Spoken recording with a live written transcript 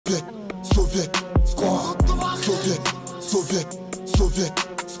Soviet, squad, Soviet, Soviet, Soviet,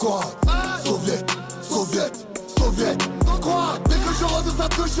 squad, Soviet, Soviet, Soviet, squad. Dès que je rentre dans sa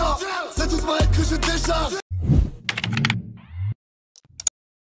cocha, c'est toute ma haine que je décharge.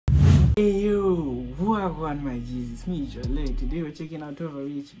 Hey yo, wagwan my G's, it's me Jolene. Today we're checking out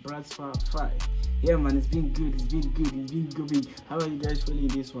Tovaritch BRATVA 5. Yeah man, it's been good, it's been good. How are you guys feeling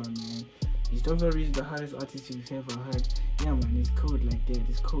this one, man? Is Tovaritch the hardest artist you've ever heard? Yeah man, it's cold like that,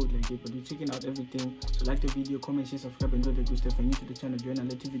 but we're checking out everything. So like the video, comment, share, subscribe, and do the good stuff. And new to the channel, join our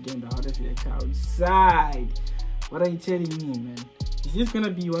little video the hardest reactor outside. What are you telling me, man? Is this gonna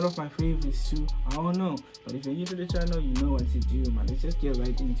be one of my favorites too? I don't know, but if you're new to the channel, you know what to do, man. Let's just get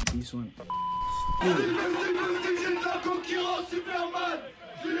right into this one.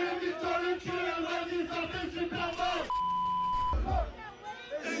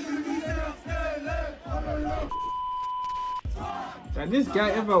 Did this guy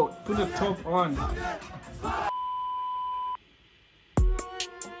ever put a top on?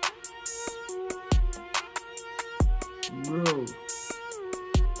 Bro.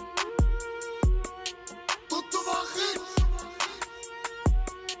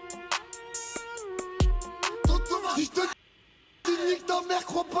 Si je te nique ta mère,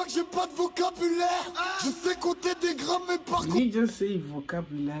 crois pas que j'ai pas de vocabulaire. Je sais compter des grammes, mais par contre. Did he just say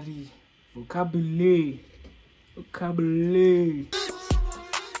vocabulary? Vocabulary.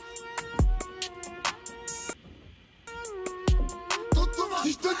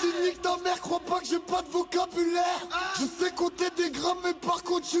 Si je te dis nique ta mère, crois pas que j'ai pas de vocabulaire. Je sais compter des grammes, mais par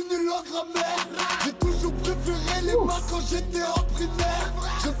contre je suis nul en grammaire. J'ai toujours préféré les maths quand j'étais en primaire.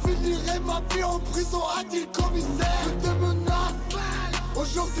 Je finirai ma vie en prison, a dit le commissaire. Je te menace,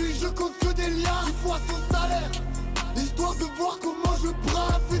 aujourd'hui je compte que des liens 10 fois son salaire, histoire de voir comment je prends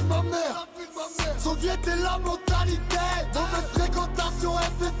la vie de ma mère. Soviet est la mentalité, mauvaise fréquentation,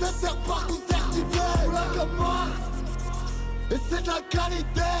 SSSR partout certifié. Pour la gamme, et c'est de la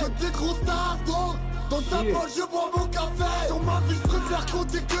qualité. Que des gros stars, dans ta poche je bois mon café. Sur ma vie je préfère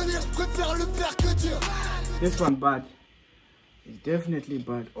compter que lire, je préfère le faire que dire. This one bad. It's definitely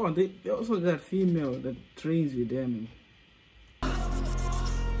bad. Oh, they also got female that trains with them.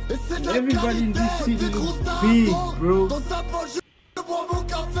 And everybody in this city is big, bro. Dans ta poche je bois mon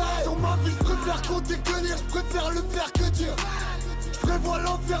café. Sur ma vie je préfère compter que lire, je préfère le faire que dire. Je prévois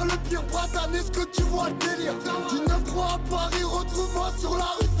l'enfer, le pire, Bratan, est-ce que tu vois le délire? Du 9-3 à Paris, retrouve-moi sur la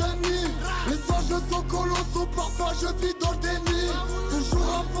rue Saint-Denis. Les enjeux sont colossaux, parfois je vis dans le déni. Toujours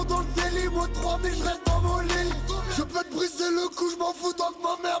à fond dans le délit, moi 3000 je reste dans mon lit. Je peux te briser le cou, je m'en fous tant que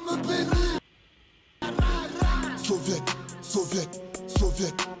ma mère me bénit. Soviet, Soviet,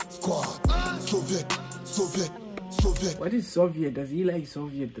 Soviet, squad. Soviet, Soviet, Soviet. What is Soviet? Does he like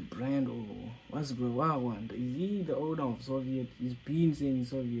Soviet the brand or what's the wild one? Is he the owner of Soviet? He's been saying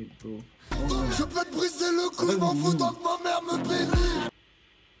Soviet, bro. Oh, je peux te briser le cou, je m'en fous tant que ma mère me bénit.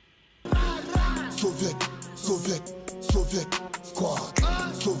 Soviet, Soviet, Soviet, squad.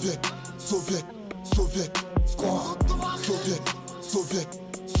 Soviet, Soviet, Soviet, squad. Soviet, Soviet,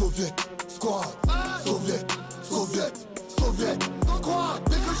 Soviet, squad. Soviet, Soviet, Soviet, squad.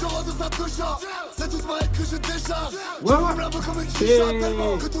 Dès que je rentre dans sa cocha, c'est toute ma haine que je décharge. Je me blâme comme une chicha,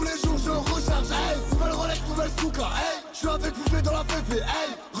 tellement que tous les jours je recharge. Hey, nouvelle Rolex, nouvelle Souka. Hey, je suis avec Bouffé dans la féfé.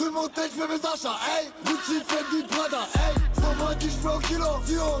 Hey, rue Montaigne, je fais mes achats. Hey, Gucci fait du Prada. Hey, sans moi dit je fais au kilo.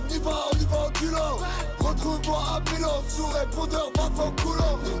 Si on y va au kilo. Retrouve-moi à Milan, sous répondeur, va en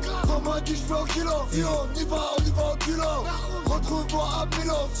coulant. Sans moi dit je fais au kilo. Si on y va au kilo. Retrouve-moi à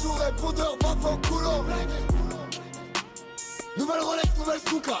Milan, sous répondeur, va en coulant. Nouvelle Rolex, nouvelle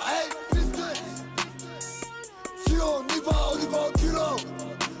Souka. Hey, si on y va au kilo.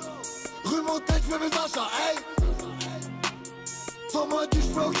 Rue Montaigne, je fais mes achats. Hey, sans moi dit je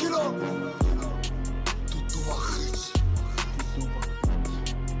fais au kilo. Tovaritch.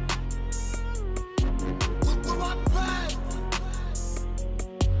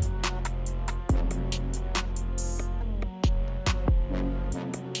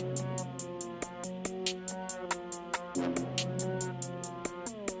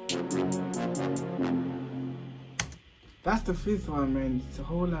 That's the fifth one, man. It's a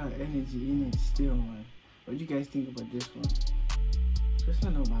whole lot of energy in it still, man. What do you guys think about this one? It's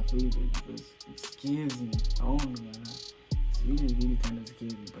not my favorite because it scares me. I don't know, man. It's really kind of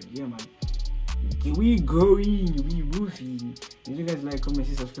scary. But yeah, man. We going, we moving. If you guys like, comment,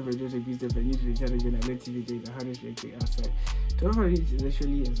 share, subscribe, just a good step and new to the channel, join our TV day, the hardest reactor outside. Tovaritch is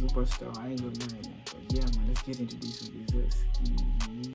actually a superstar. I ain't gonna lie, man. But yeah, man, let's get into this with this.